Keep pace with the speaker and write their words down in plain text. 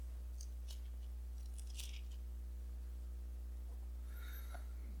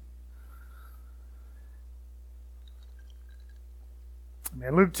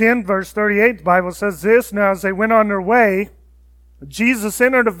In Luke 10, verse 38, the Bible says this, "Now as they went on their way, Jesus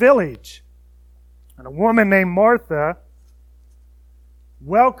entered a village, and a woman named Martha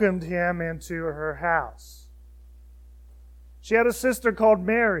welcomed him into her house. She had a sister called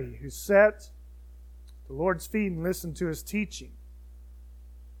Mary who sat at the Lord's feet and listened to His teaching.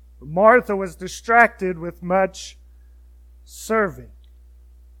 But Martha was distracted with much serving.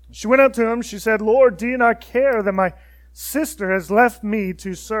 She went up to Him. She said, 'Lord, do you not care that my sister has left me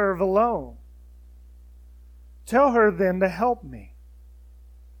to serve alone? Tell her then to help me.'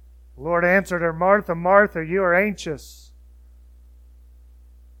 The Lord answered her, 'Martha, Martha, you are anxious,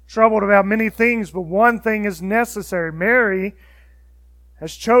 troubled about many things, but one thing is necessary. Mary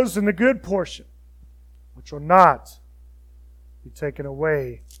has chosen the good portion, which will not be taken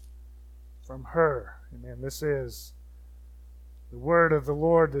away from her.'" Amen. This is the word of the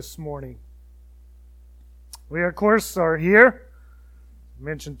Lord this morning. We, of course, are here,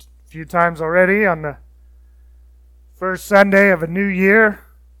 mentioned a few times already, on the first Sunday of a new year,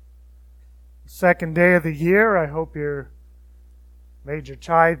 second day of the year. I hope you made your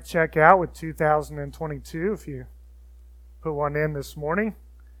tithe check out with 2022 if you put one in this morning.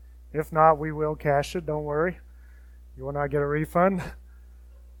 If not, we will cash it. Don't worry. You will not get a refund.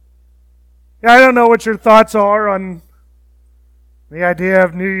 I don't know what your thoughts are on the idea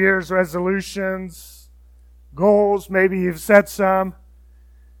of New Year's resolutions, goals. Maybe you've set some.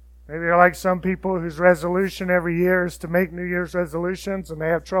 Maybe you're like some people whose resolution every year is to make New Year's resolutions and they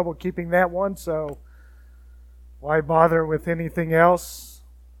have trouble keeping that one, so why bother with anything else?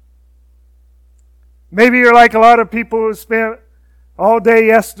 Maybe you're like a lot of people who spent all day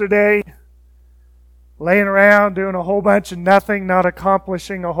yesterday laying around doing a whole bunch of nothing, not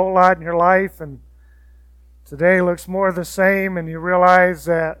accomplishing a whole lot in your life, and today looks more the same, and you realize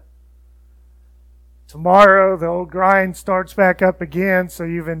that tomorrow the old grind starts back up again, so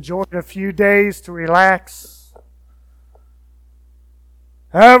you've enjoyed a few days to relax.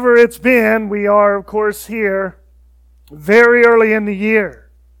 However it's been, we are, of course, here very early in the year.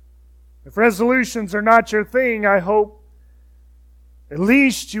 If resolutions are not your thing, I hope at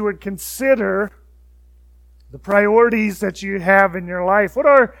least you would consider the priorities that you have in your life. What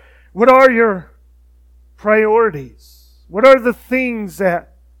are your priorities? What are the things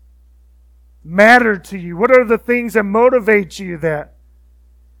that matter to you? What are the things that motivate you, that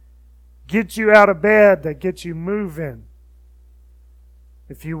get you out of bed, that get you moving,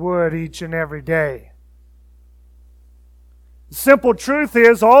 if you would, each and every day? The simple truth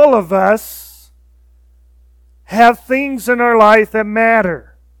is, all of us have things in our life that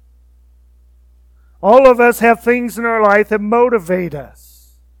matter. All of us have things in our life that motivate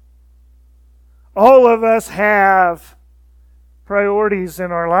us. All of us have priorities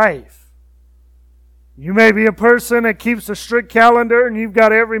in our life. You may be a person that keeps a strict calendar and you've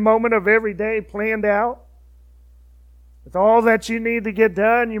got every moment of every day planned out with all that you need to get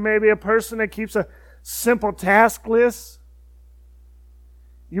done. You may be a person that keeps a simple task list.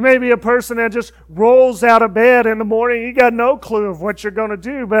 You may be a person that just rolls out of bed in the morning. You got no clue of what you're going to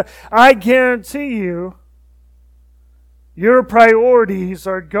do, but I guarantee you, your priorities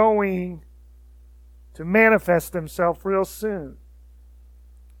are going to manifest themselves real soon,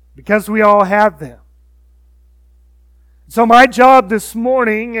 because we all have them. So my job this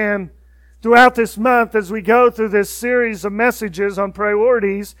morning and throughout this month, as we go through this series of messages on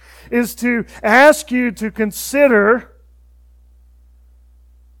priorities, is to ask you to consider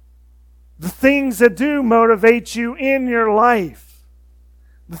the things that do motivate you in your life,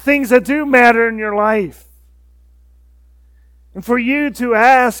 the things that do matter in your life. And for you to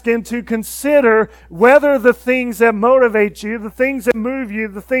ask and to consider whether the things that motivate you, the things that move you,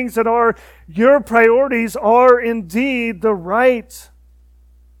 the things that are your priorities are indeed the right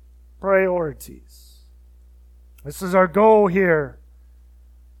priorities. This is our goal here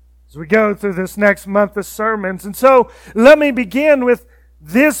as we go through this next month of sermons. And so let me begin with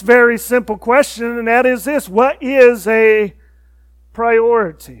this very simple question, and that is this: what is a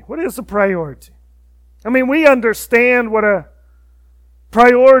priority? What is a priority? I mean, we understand what a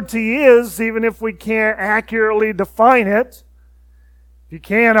priority is, even if we can't accurately define it. If you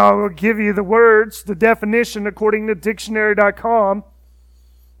can, I will give you the words, the definition according to dictionary.com,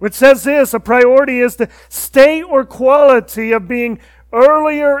 which says this: a priority is the state or quality of being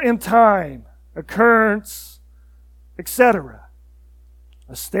earlier in time, occurrence, etc.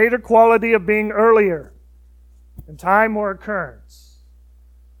 A state or quality of being earlier in time or occurrence.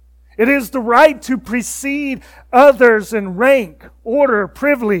 It is the right to precede others in rank, order,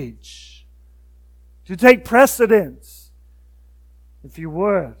 privilege, to take precedence, if you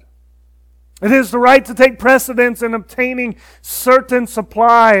would. It is the right to take precedence in obtaining certain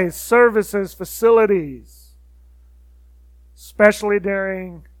supplies, services, facilities, especially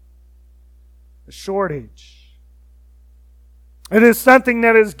during a shortage. It is something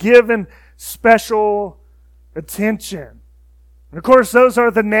that is given special attention. And of course, those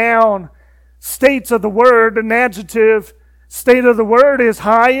are the noun states of the word. An adjective state of the word is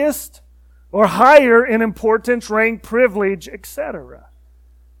highest or higher in importance, rank, privilege, etc.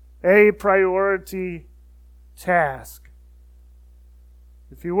 A priority task,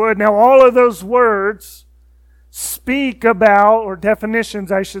 if you would. Now, all of those words speak about, or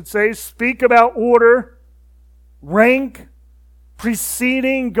definitions I should say, speak about order, rank,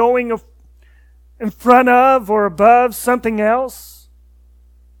 preceding, going in front of or above something else,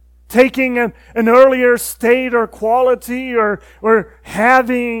 taking an earlier state or quality, or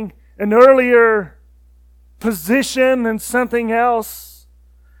having an earlier position than something else.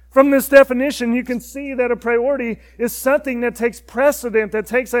 From this definition, you can see that a priority is something that takes precedent, that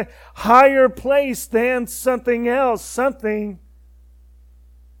takes a higher place than something else, something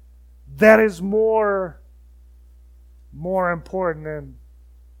that is more important than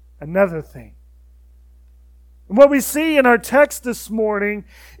another thing. And what we see in our text this morning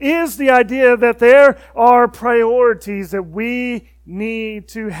is the idea that there are priorities that we need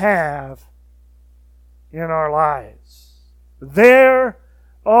to have in our lives. There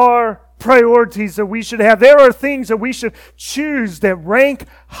are priorities that we should have. There are things that we should choose that rank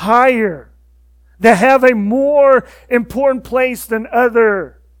higher, that have a more important place than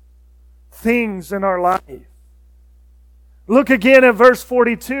other things in our life. Look again at verse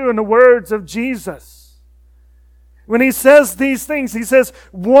 42 in the words of Jesus. When he says these things, he says,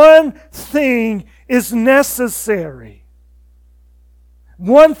 one thing is necessary.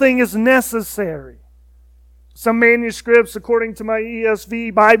 One thing is necessary. Some manuscripts, according to my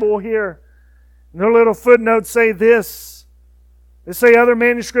ESV Bible here, their little footnotes say this. They say other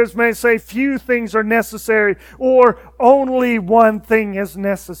manuscripts may say few things are necessary, or only one thing is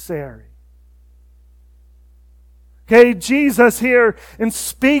necessary. Okay, Jesus here in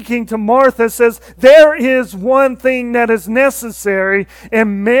speaking to Martha says there is one thing that is necessary,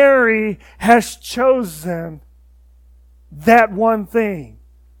 and Mary has chosen that one thing.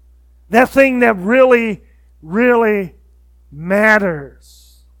 That thing that really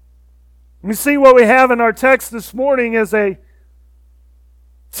matters. We see what we have in our text this morning is a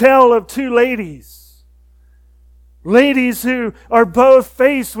tale of two ladies. Ladies who are both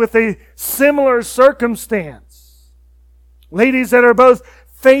faced with a similar circumstance. Ladies that are both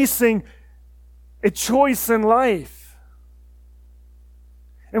facing a choice in life.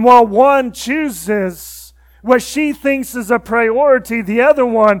 And while one chooses what she thinks is a priority, the other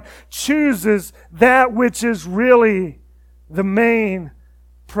one chooses that which is really the main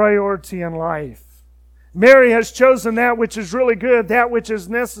priority in life. Mary has chosen that which is really good, that which is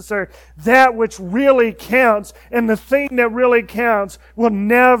necessary, that which really counts, and the thing that really counts will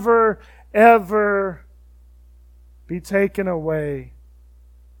never, ever be taken away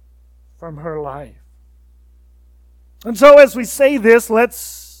from her life. And so as we say this,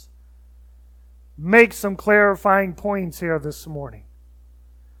 let's make some clarifying points here this morning.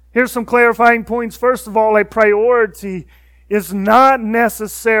 Here's some clarifying points. First of all, a priority is not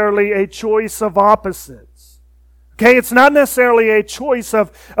necessarily a choice of opposites. Okay, it's not necessarily a choice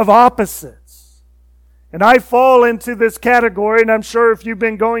of opposites. And I fall into this category, and I'm sure if you've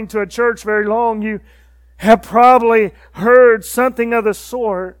been going to a church very long, you have probably heard something of the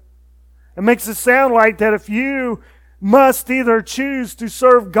sort. It makes it sound like that if you must either choose to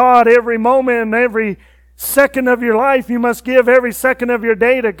serve God every moment and every second of your life, you must give every second of your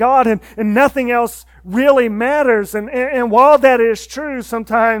day to God, and nothing else really matters. And while that is true,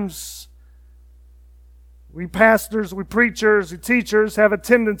 sometimes we pastors, we preachers, we teachers have a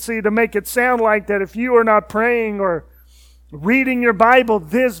tendency to make it sound like that if you are not praying or reading your Bible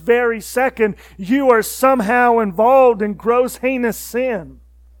this very second, you are somehow involved in gross, heinous sin.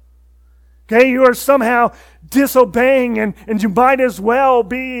 Okay, you are somehow disobeying, and you might as well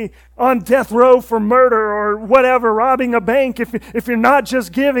be on death row for murder or whatever, robbing a bank, if you're not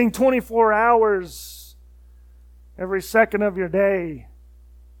just giving 24 hours every second of your day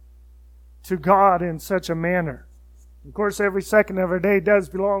to God in such a manner. Of course, every second of our day does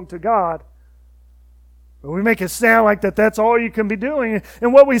belong to God. But we make it sound like that's all you can be doing.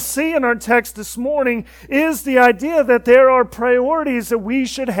 And what we see in our text this morning is the idea that there are priorities that we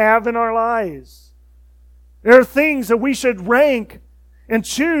should have in our lives. There are things that we should rank and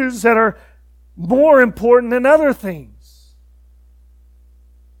choose that are more important than other things.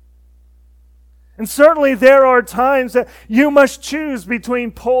 And certainly there are times that you must choose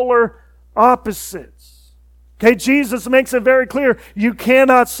between polar opposites. Okay, Jesus makes it very clear, you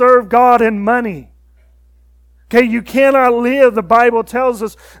cannot serve God and money. Okay, you cannot live, the Bible tells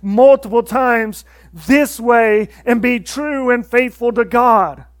us multiple times, this way and be true and faithful to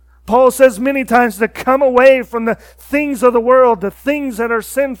God. Paul says many times to come away from the things of the world, the things that are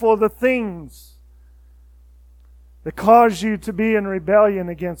sinful, the things that cause you to be in rebellion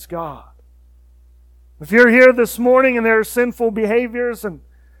against God. If you're here this morning and there are sinful behaviors and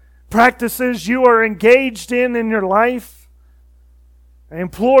practices you are engaged in your life, I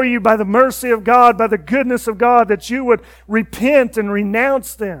implore you by the mercy of God, by the goodness of God, that you would repent and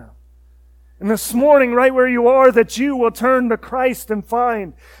renounce them. And this morning, right where you are, that you will turn to Christ and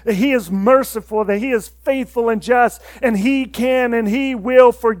find that He is merciful, that He is faithful and just, and He can and He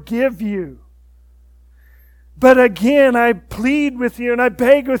will forgive you. But again, I plead with you and I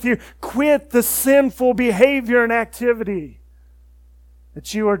beg with you, quit the sinful behavior and activity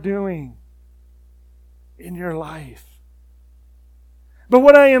that you are doing in your life. But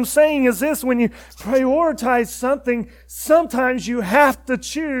what I am saying is this, when you prioritize something, sometimes you have to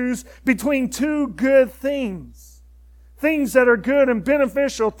choose between two good things. Things that are good and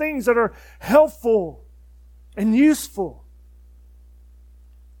beneficial, things that are helpful and useful.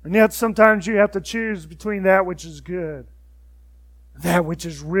 And yet sometimes you have to choose between that which is good, that which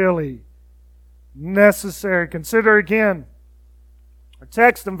is really necessary. Consider again our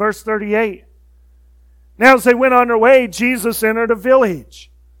text in verse 38. Now as they went on their way, Jesus entered a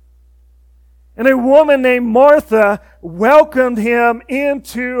village. And a woman named Martha welcomed Him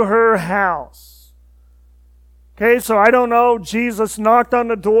into her house. Okay, so I don't know, Jesus knocked on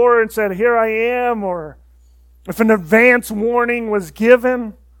the door and said, "Here I am," or if an advance warning was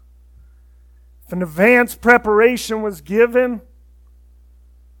given, if an advance preparation was given.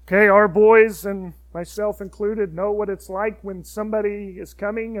 Okay, our boys and myself included know what it's like when somebody is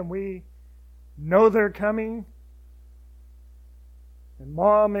coming and we know they're coming. And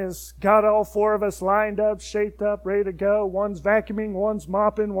Mom has got all four of us lined up, shaped up, ready to go. One's vacuuming, one's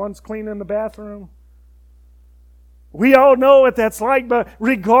mopping, one's cleaning the bathroom. We all know what that's like, but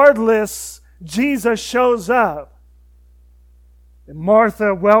regardless, Jesus shows up. And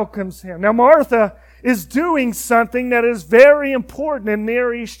Martha welcomes Him. Now Martha is doing something that is very important in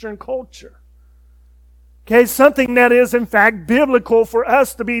Near Eastern culture. Okay, something that is in fact biblical for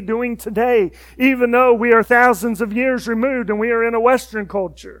us to be doing today, even though we are thousands of years removed and we are in a Western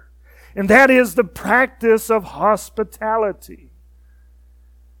culture. And that is the practice of hospitality.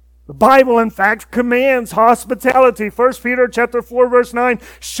 The Bible, in fact, commands hospitality. 1 Peter chapter 4, verse 9,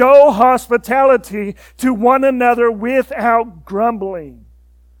 show hospitality to one another without grumbling.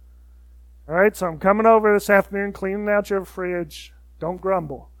 All right, so I'm coming over this afternoon, cleaning out your fridge. Don't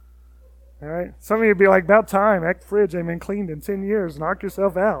grumble. All right, some of you would be like, about time. That fridge ain't been cleaned in 10 years. Knock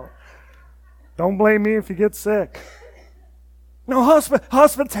yourself out. Don't blame me if you get sick. No,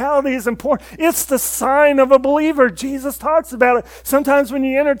 hospitality is important. It's the sign of a believer. Jesus talks about it. Sometimes when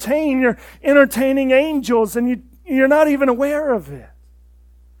you entertain, you're entertaining angels and you're not even aware of it.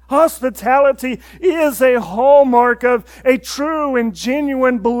 Hospitality is a hallmark of a true and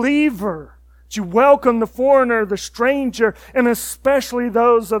genuine believer. You welcome the foreigner, the stranger, and especially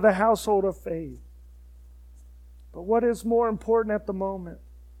those of the household of faith. But what is more important at the moment?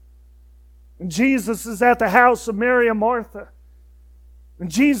 When Jesus is at the house of Mary and Martha, when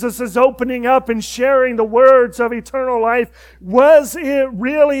Jesus is opening up and sharing the words of eternal life, was it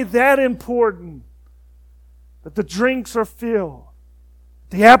really that important that the drinks are filled,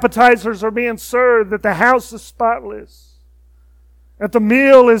 the appetizers are being served, that the house is spotless, that the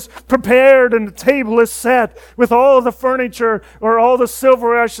meal is prepared and the table is set with all the furniture, or all the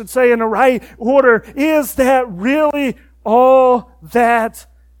silver, I should say, in the right order? Is that really all that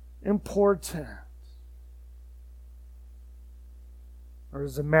important? Or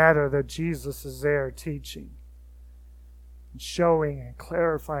does it matter that Jesus is there teaching and showing and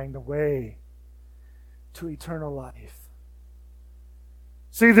clarifying the way to eternal life?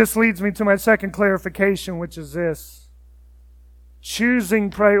 See, this leads me to my second clarification, which is this. Choosing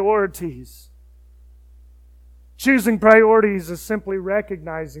priorities. Choosing priorities is simply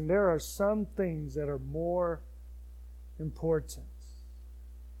recognizing there are some things that are more important.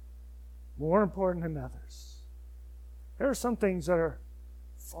 More important than others. There are some things that are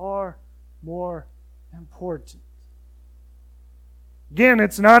far more important. Again,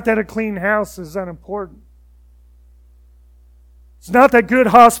 it's not that a clean house is unimportant. It's not that good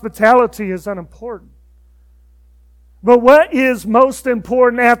hospitality is unimportant. But what is most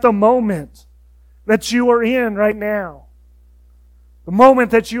important at the moment that you are in right now? The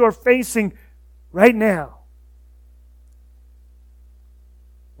moment that you are facing right now.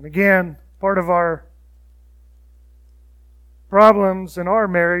 And again, part of our problems in our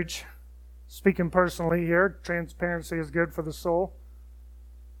marriage, speaking personally here, transparency is good for the soul.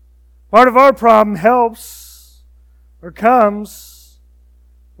 Part of our problem helps or comes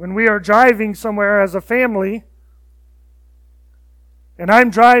when we are driving somewhere as a family, and I'm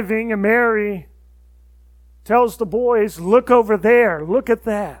driving and Mary tells the boys, look over there, look at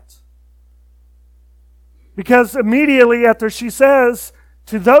that. Because immediately after she says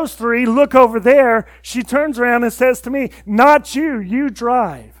to those three, look over there, she turns around and says to me, not you, you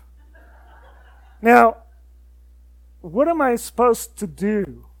drive. Now, what am I supposed to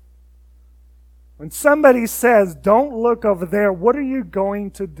do? When somebody says, don't look over there, what are you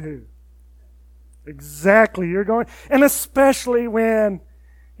going to do? Exactly, you're going, and especially when,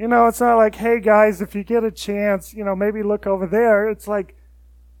 it's not like, hey guys, if you get a chance, maybe look over there. It's like,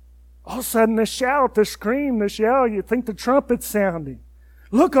 all of a sudden the shout, the scream, the yell, you think the trumpet's sounding.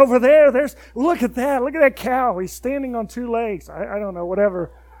 Look over there, look at that cow, he's standing on two legs. I don't know,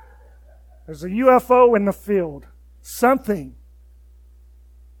 whatever. There's a UFO in the field. Something.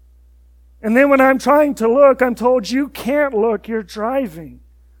 And then when I'm trying to look, I'm told, you can't look, you're driving.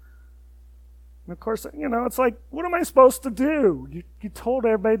 And of course, it's like, what am I supposed to do? You told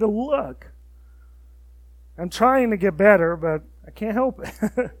everybody to look. I'm trying to get better, but I can't help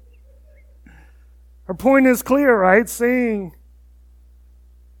it. Her point is clear, right? Seeing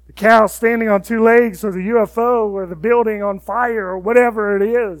the cow standing on two legs, or the UFO, or the building on fire, or whatever it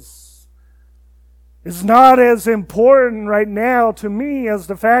is not as important right now to me as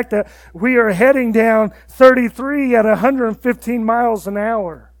the fact that we are heading down 33 at 115 miles an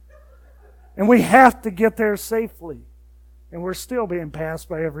hour. And we have to get there safely. And we're still being passed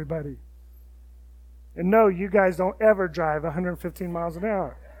by everybody. And no, you guys don't ever drive 115 miles an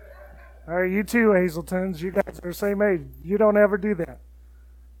hour. All right, you too, Hazeltons. You guys are the same age. You don't ever do that.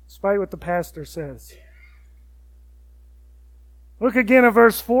 Despite what the pastor says. Look again at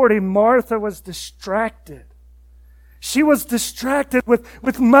verse 40. Martha was distracted. She was distracted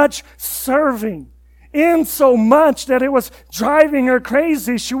with much serving. In so much that it was driving her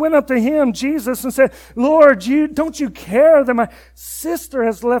crazy. She went up to him, Jesus, and said, Lord, don't you care that my sister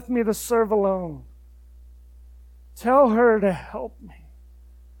has left me to serve alone? Tell her to help me.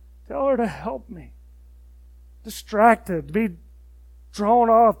 Tell her to help me. Distracted, to be drawn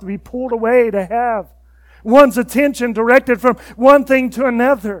off, to be pulled away, to have one's attention directed from one thing to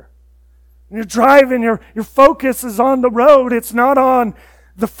another. When you're driving, your focus is on the road. It's not on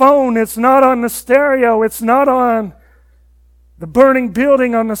the phone. It's not on the stereo. It's not on the burning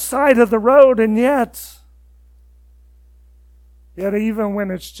building on the side of the road. And yet even when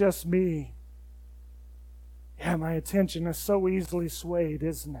it's just me, my attention is so easily swayed,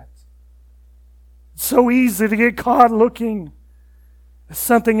 isn't it? It's so easy to get caught looking at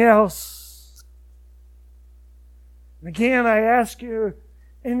something else. And again, I ask you,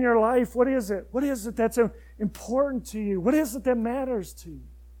 in your life, what is it? What is it that's important to you? What is it that matters to you?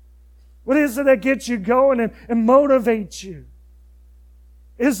 What is it that gets you going and motivates you?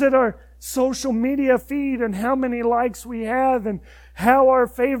 Is it our social media feed and how many likes we have and how our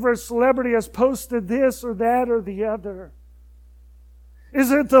favorite celebrity has posted this or that or the other?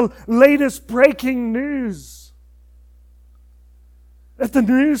 Is it the latest breaking news? That the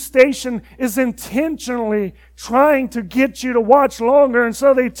news station is intentionally trying to get you to watch longer, and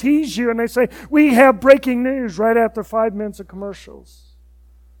so they tease you and they say, we have breaking news right after 5 minutes of commercials.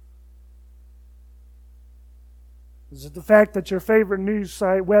 Is it the fact that your favorite news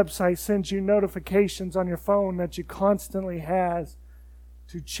website sends you notifications on your phone that you constantly have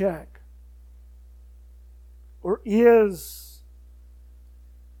to check? Or is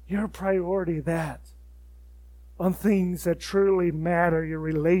your priority that on things that truly matter, your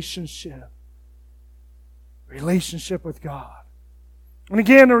relationship with God? And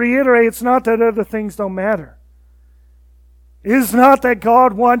again, to reiterate, it's not that other things don't matter. It is not that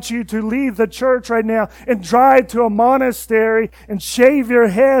God wants you to leave the church right now and drive to a monastery and shave your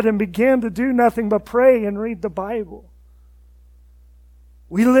head and begin to do nothing but pray and read the Bible.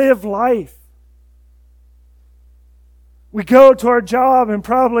 We live life. We go to our job, and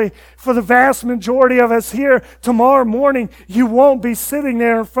probably for the vast majority of us here, tomorrow morning, you won't be sitting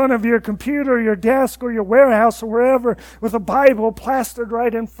there in front of your computer, your desk, or your warehouse, or wherever, with a Bible plastered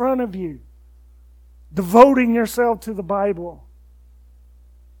right in front of you, devoting yourself to the Bible.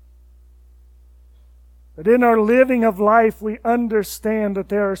 But in our living of life, we understand that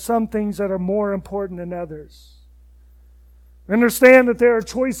there are some things that are more important than others. We understand that there are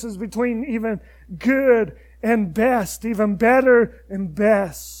choices between even good and best, even better and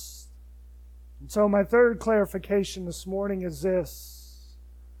best. And so my third clarification this morning is this.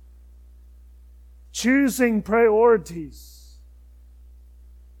 choosing priorities.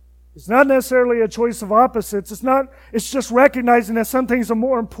 It's not necessarily a choice of opposites. It's just recognizing that some things are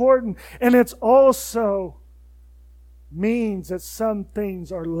more important, and it's also means that some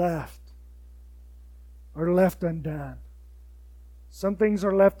things are left undone. Some things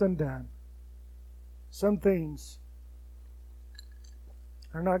are left undone. Some things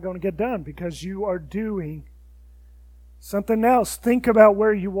are not going to get done because you are doing something else. Think about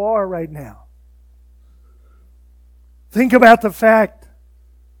where you are right now. Think about the fact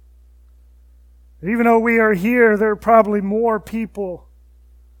that even though we are here, there are probably more people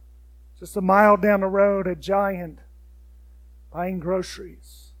just a mile down the road at Giant buying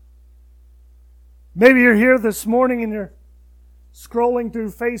groceries. Maybe you're here this morning and you're scrolling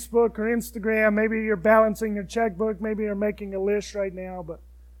through Facebook or Instagram. Maybe you're balancing your checkbook. Maybe you're making a list right now. But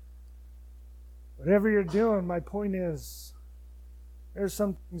whatever you're doing, my point is, there's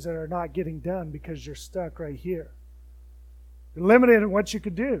some things that are not getting done because you're stuck right here. You're limited in what you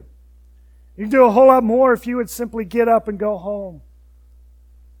could do. You can do a whole lot more if you would simply get up and go home.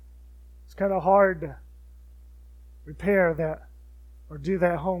 It's kind of hard to repair that or do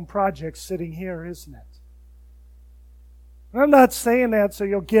that home project sitting here, isn't it? And I'm not saying that so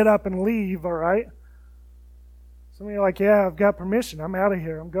you'll get up and leave, all right? Some of you are like, yeah, I've got permission. I'm out of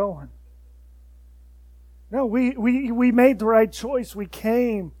here. I'm going. No, we made the right choice. We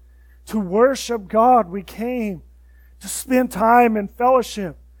came to worship God. We came to spend time in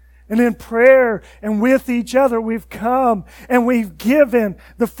fellowship and in prayer and with each other. We've come and we've given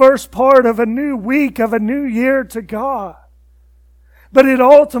the first part of a new week, of a new year to God. But it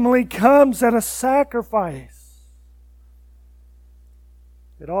ultimately comes at a sacrifice.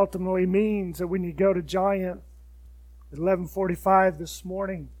 It ultimately means that when you go to Giant at 11:45 this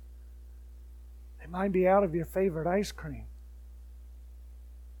morning, they might be out of your favorite ice cream.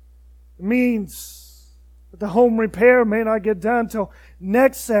 It means that the home repair may not get done till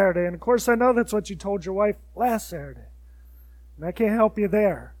next Saturday. And of course, I know that's what you told your wife last Saturday. And I can't help you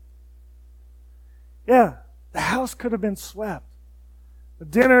there. Yeah, the house could have been swept. The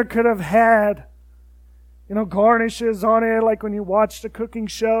dinner could have had garnishes on it, like when you watch the cooking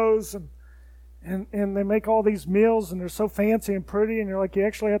shows and they make all these meals and they're so fancy and pretty and you're like, you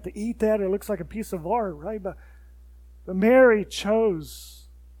actually have to eat that. It looks like a piece of art, right? But Mary chose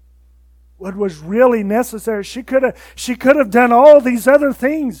what was really necessary. She could have done all these other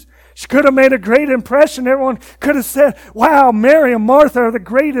things. She could have made a great impression. Everyone could have said, wow, Mary and Martha are the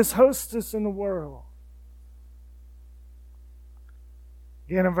greatest hostess in the world.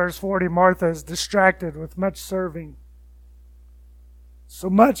 Again, in verse 40, Martha is distracted with much serving. So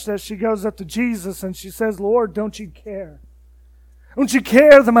much that she goes up to Jesus and she says, Lord, don't you care? Don't you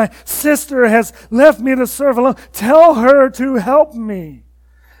care that my sister has left me to serve alone? Tell her to help me.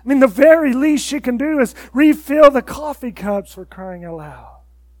 I mean, the very least she can do is refill the coffee cups, for crying out loud.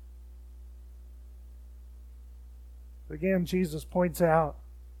 Again, Jesus points out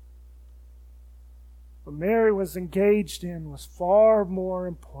what Mary was engaged in was far more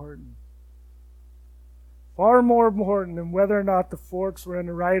important. Far more important than whether or not the forks were in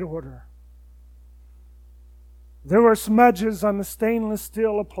the right order. There were smudges on the stainless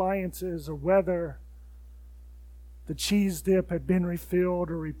steel appliances, or whether the cheese dip had been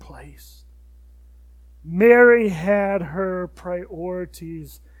refilled or replaced. Mary had her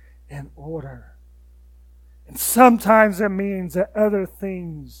priorities in order. And sometimes that means that other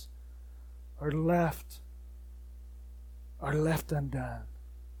things are left undone.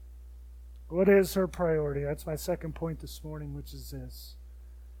 What is her priority? That's my second point this morning, which is this.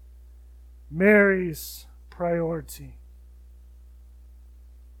 Mary's priority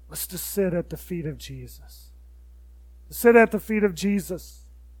was to sit at the feet of Jesus. To sit at the feet of Jesus.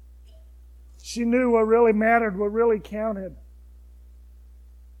 She knew what really mattered, what really counted.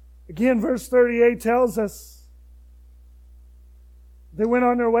 Again, verse 38 tells us they went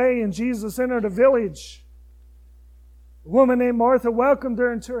on their way and Jesus entered a village. A woman named Martha welcomed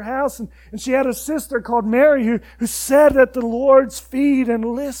her into her house, and she had a sister called Mary who sat at the Lord's feet and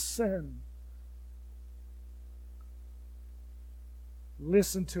listened.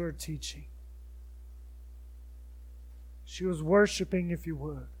 Listen to her teaching. She was worshiping, if you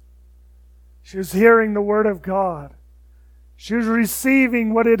would. She was hearing the Word of God. She was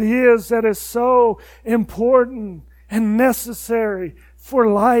receiving what it is that is so important and necessary for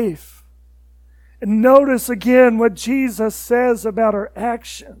life. And notice again what Jesus says about her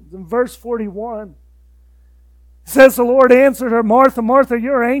actions. In verse 41, it says, the Lord answered her, Martha, Martha,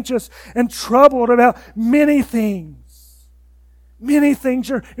 you're anxious and troubled about many things. Many things.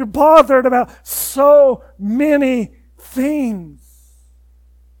 You're bothered about so many things.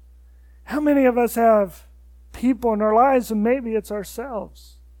 How many of us have people in our lives, and maybe it's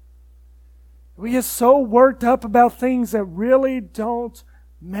ourselves, we get so worked up about things that really don't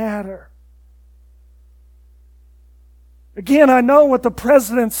matter? Again, I know what the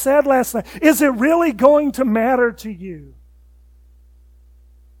president said last night. Is it really going to matter to you?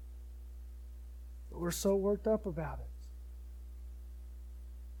 But we're so worked up about it.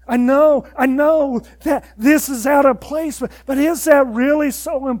 I know that this is out of place, but is that really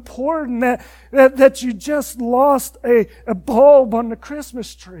so important that you just lost a bulb on the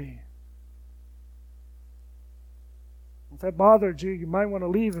Christmas tree? If that bothered you, you might want to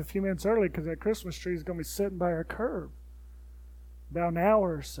leave a few minutes early because that Christmas tree is going to be sitting by our curb about an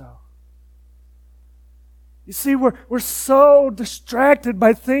hour or so. You see, we're so distracted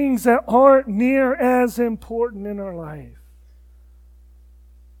by things that aren't near as important in our life.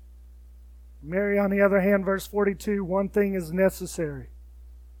 Mary, on the other hand, verse 42, one thing is necessary.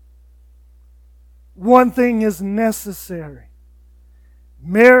 One thing is necessary.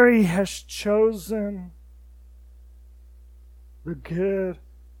 Mary has chosen the good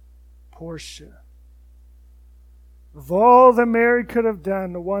portion. Of all that Mary could have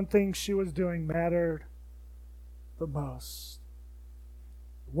done, the one thing she was doing mattered the most.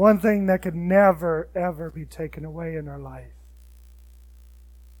 One thing that could never, ever be taken away in her life.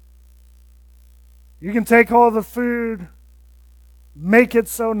 You can take all the food, make it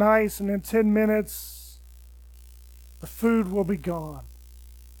so nice, and in 10 minutes, the food will be gone.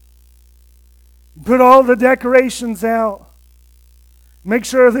 Put all the decorations out. Make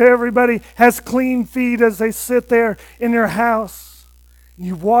sure that everybody has clean feet as they sit there in your house.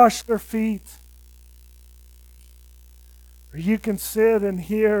 You wash their feet. Or you can sit and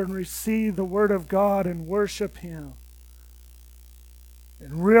hear and receive the Word of God and worship Him.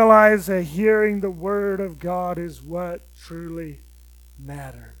 And realize that hearing the Word of God is what truly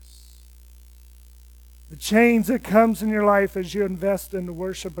matters. The change that comes in your life as you invest in the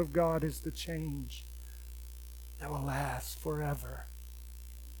worship of God is the change that will last forever.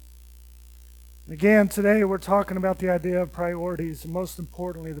 Again, today we're talking about the idea of priorities, and most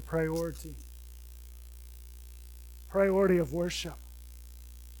importantly, the priority of worship.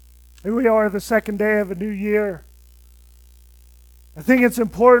 Here we are, the second day of a new year. I think it's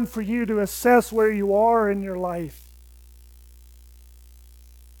important for you to assess where you are in your life.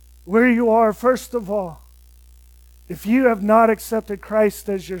 Where you are, first of all. If you have not accepted Christ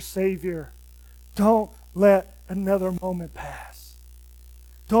as your Savior, don't let another moment pass.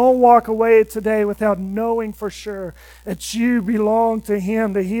 Don't walk away today without knowing for sure that you belong to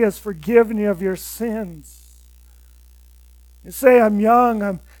Him, that He has forgiven you of your sins. You say, I'm young,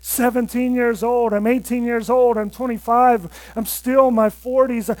 I'm 17 years old, I'm 18 years old, I'm 25, I'm still in my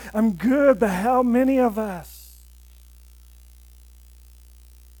 40s, I'm good, but how many of us?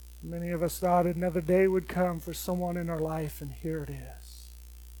 Many of us thought another day would come for someone in our life, and here it is.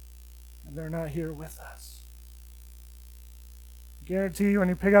 And they're not here with us. I guarantee you, when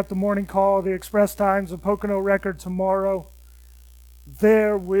you pick up the morning call, the Express Times, the Pocono Record tomorrow,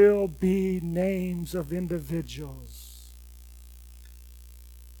 there will be names of individuals.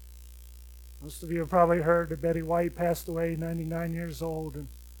 Most of you have probably heard that Betty White passed away 99 years old. And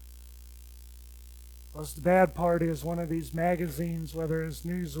the bad part is one of these magazines, whether it's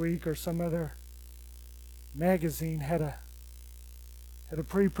Newsweek or some other magazine, had a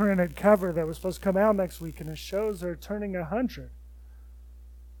pre-printed cover that was supposed to come out next week, and it shows her turning 100.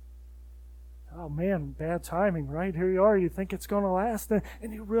 Oh man, bad timing, right? Here you are, you think it's going to last, and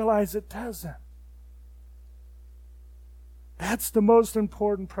you realize it doesn't. That's the most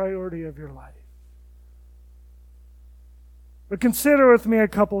important priority of your life. But consider with me a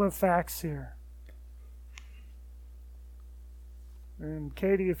couple of facts here. And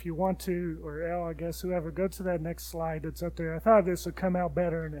Katie, if you want to, or Al, I guess, whoever, go to that next slide that's up there. I thought this would come out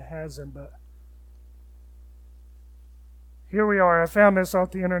better, and it hasn't, but here we are. I found this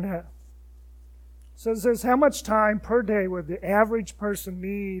off the internet. It says this: how much time per day would the average person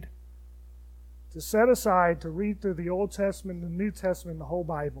need to set aside to read through the Old Testament, the New Testament, the whole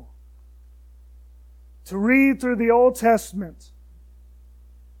Bible? To read through the Old Testament,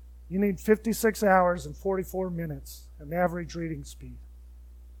 you need 56 hours and 44 minutes, an average reading speed.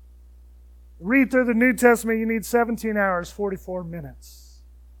 Read through the New Testament, you need 17 hours, 44 minutes.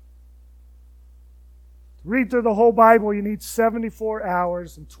 To read through the whole Bible, you need 74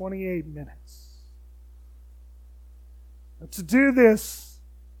 hours and 28 minutes. Now, to do this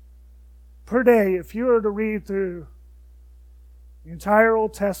per day, if you were to read through the entire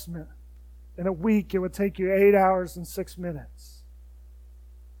Old Testament in a week, it would take you 8 hours and 6 minutes.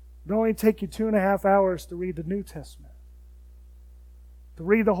 It would only take you 2.5 hours to read the New Testament. To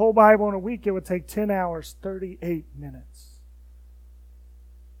read the whole Bible in a week, it would take 10 hours, 38 minutes.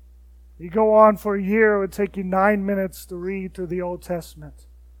 You go on for a year, it would take you 9 minutes to read through the Old Testament.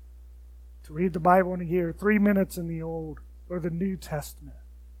 To read the Bible in a year, 3 minutes in the Old or the New Testament.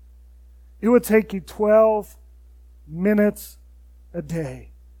 It would take you 12 minutes a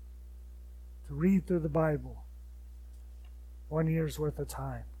day to read through the Bible. 1 year's worth of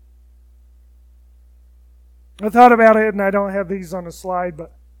time. I thought about it, and I don't have these on the slide,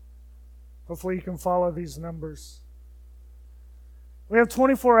 but hopefully you can follow these numbers. We have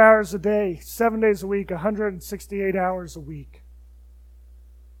 24 hours a day, 7 days a week, 168 hours a week.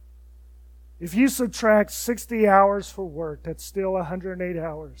 If you subtract 60 hours for work, that's still 108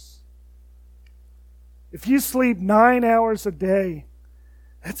 hours. If you sleep 9 hours a day,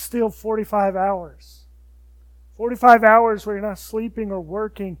 that's still 45 hours. 45 hours where you're not sleeping or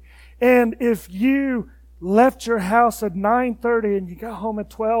working. And if you left your house at 9:30 and you got home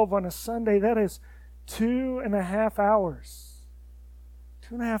at 12 on a Sunday, that is 2.5 hours.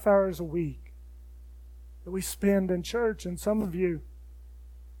 2.5 hours a week that we spend in church. And some of you,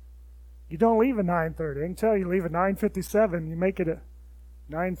 you don't leave at 9:30. I can tell you leave at 9:57. You make it at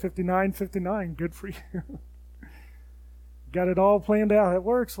 9:59, 59. Good for you. Got it all planned out. It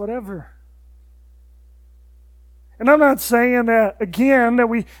works, whatever. And I'm not saying that, again, that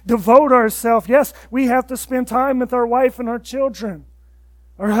we devote ourselves. Yes, we have to spend time with our wife and our children,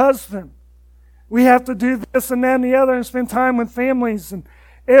 our husband. We have to do this and that and the other and spend time with families and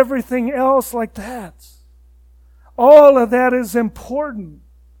everything else like that. All of that is important.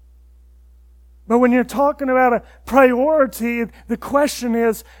 But when you're talking about a priority, the question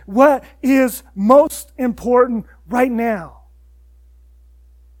is, what is most important right now?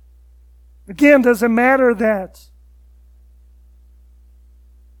 Again, does it matter that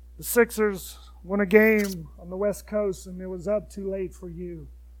the Sixers won a game on the West Coast and it was up too late for you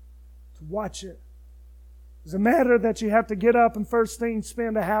to watch it? Does it matter that you have to get up and first thing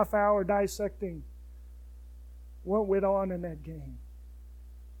spend a half hour dissecting what went on in that game?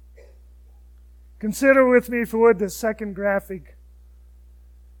 Consider with me, if you would, the second graphic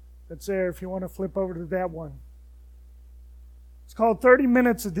that's there, if you want to flip over to that one. It's called 30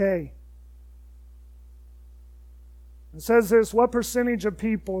 Minutes a Day. It says this: what percentage of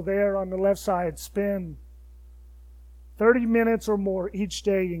people there on the left side spend 30 minutes or more each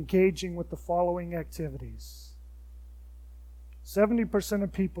day engaging with the following activities? 70%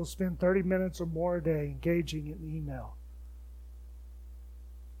 of people spend 30 minutes or more a day engaging in email.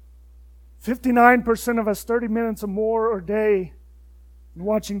 59% of us 30 minutes or more a day in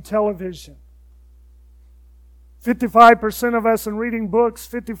watching television. 55% of us in reading books.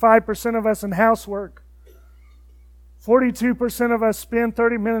 55% of us in housework. 42% of us spend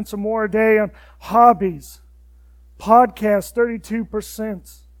 30 minutes or more a day on hobbies. Podcasts,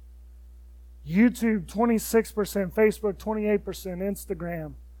 32%. YouTube, 26%. Facebook, 28%.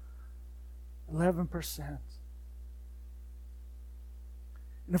 Instagram, 11%.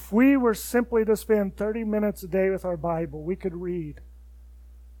 And if we were simply to spend 30 minutes a day with our Bible, we could read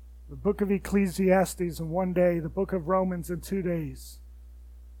the book of Ecclesiastes in 1 day, the book of Romans in 2 days,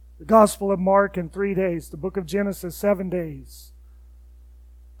 the Gospel of Mark in 3 days, the book of Genesis 7 days,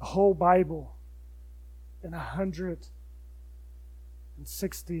 the whole Bible in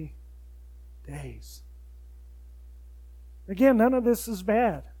 160 days. Again, none of this is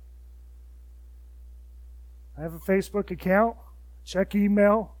bad. I have a Facebook account, check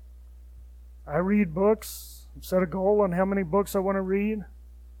email, I read books, I've set a goal on how many books I want to read.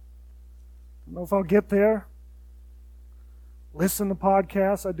 Don't know if I'll get there. Listen to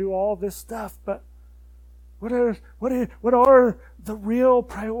podcasts, I do all this stuff, but what are the real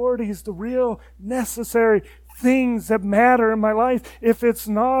priorities, the real necessary things that matter in my life? If it's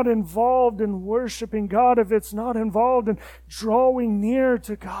not involved in worshiping God, if it's not involved in drawing near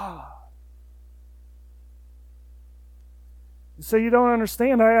to God. You say, you don't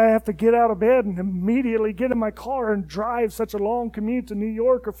understand, I have to get out of bed and immediately get in my car and drive such a long commute to New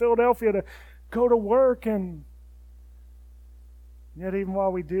York or Philadelphia to go to work, and yet even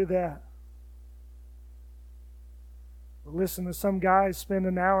while we do that, we'll listen to some guys spend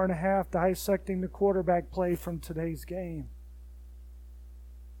an hour and a half dissecting the quarterback play from today's game,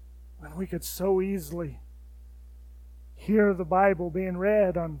 when we could so easily hear the Bible being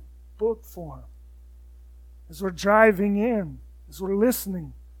read on book form as we're driving in, as we're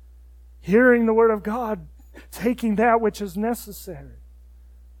listening, hearing the Word of God, taking that which is necessary,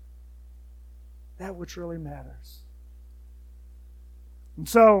 that which really matters. And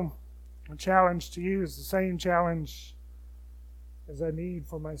so, a challenge to you is the same challenge as I need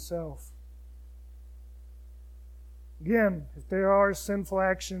for myself. Again, if there are sinful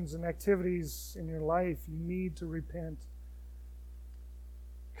actions and activities in your life, you need to repent,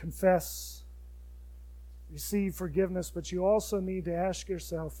 confess, receive forgiveness, but you also need to ask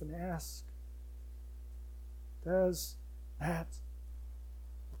yourself and ask, does that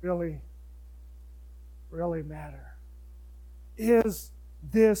really matter? Is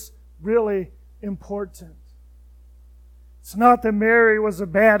this really important? It's not that Mary was a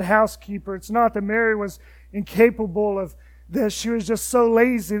bad housekeeper. It's not that Mary was incapable of this. She was just so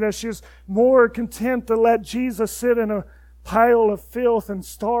lazy that she was more content to let Jesus sit in a pile of filth and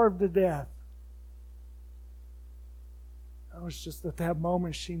starve to death. It was just at that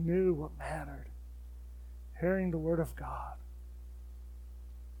moment she knew what mattered. Hearing the Word of God.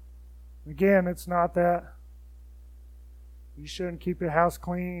 Again, it's not that you shouldn't keep your house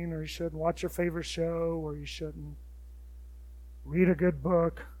clean, or you shouldn't watch your favorite show, or you shouldn't read a good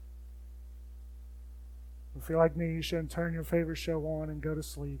book. If you're like me, you shouldn't turn your favorite show on and go to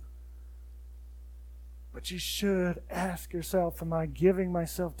sleep. But you should ask yourself, am I giving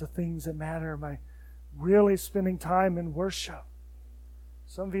myself to things that matter? Am I really spending time in worship?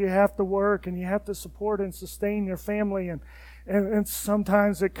 Some of you have to work and you have to support and sustain your family, and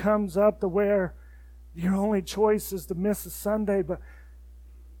sometimes it comes up to where your only choice is to miss a Sunday. But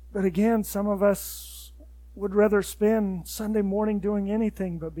again, some of us would rather spend Sunday morning doing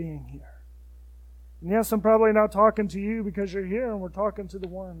anything but being here. And yes, I'm probably not talking to you because you're here, and we're talking to the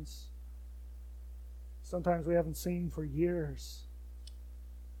ones sometimes we haven't seen for years.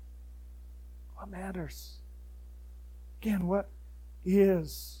 What matters? Again, what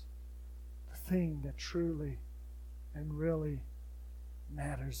is the thing that truly and really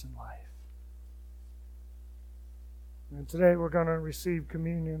matters in life? And today we're going to receive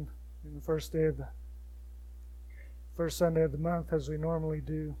communion in the first Sunday of the month, as we normally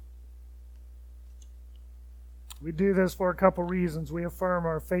do. We do this for a couple reasons. We affirm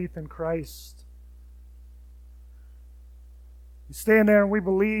our faith in Christ. We stand there and we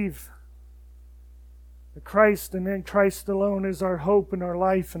believe that Christ and in Christ alone is our hope and our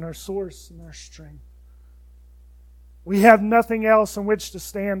life and our source and our strength. We have nothing else on which to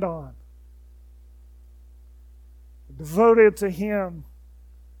stand on. We're devoted to Him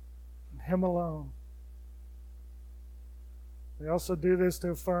and Him alone. We also do this to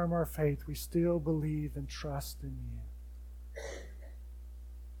affirm our faith. We still believe and trust in You.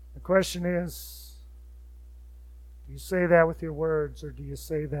 The question is, do you say that with your words, or do you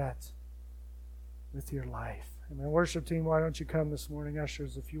say that with your life? Amen. Worship team, why don't you come this morning?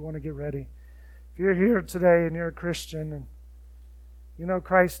 Ushers, if you want to get ready. If you're here today and you're a Christian and you know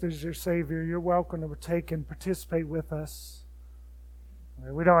Christ is your Savior, you're welcome to take and participate with us.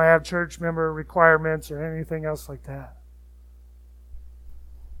 We don't have church member requirements or anything else like that.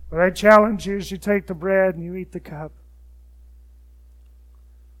 But I challenge you, as you take the bread and you eat the cup,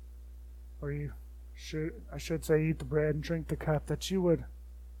 or I should say eat the bread and drink the cup, that you would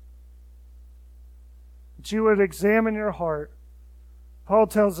examine your heart. Paul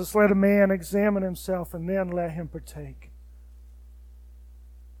tells us, let a man examine himself and then let him partake.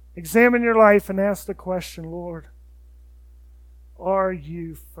 Examine your life and ask the question, Lord, are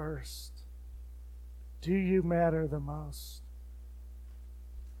You first? Do You matter the most?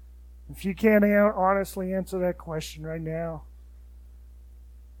 If you can't honestly answer that question right now,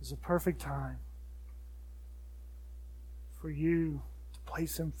 is a perfect time for you to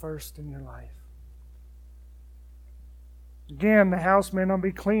place Him first in your life. Again, the house may not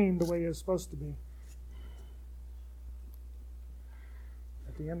be clean the way it's supposed to be.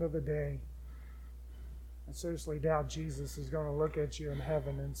 At the end of the day, I seriously doubt Jesus is going to look at you in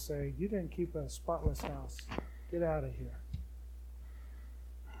heaven and say, you didn't keep a spotless house. Get out of here.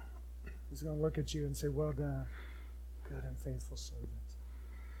 He's going to look at you and say, well done, good and faithful servant.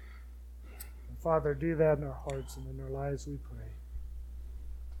 And Father, do that in our hearts and in our lives, we pray.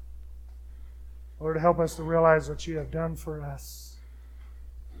 Lord, help us to realize what You have done for us.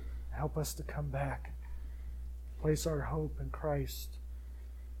 Help us to come back. Place our hope in Christ.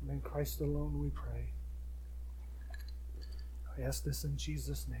 And in Christ alone we pray. I ask this in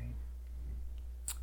Jesus' name.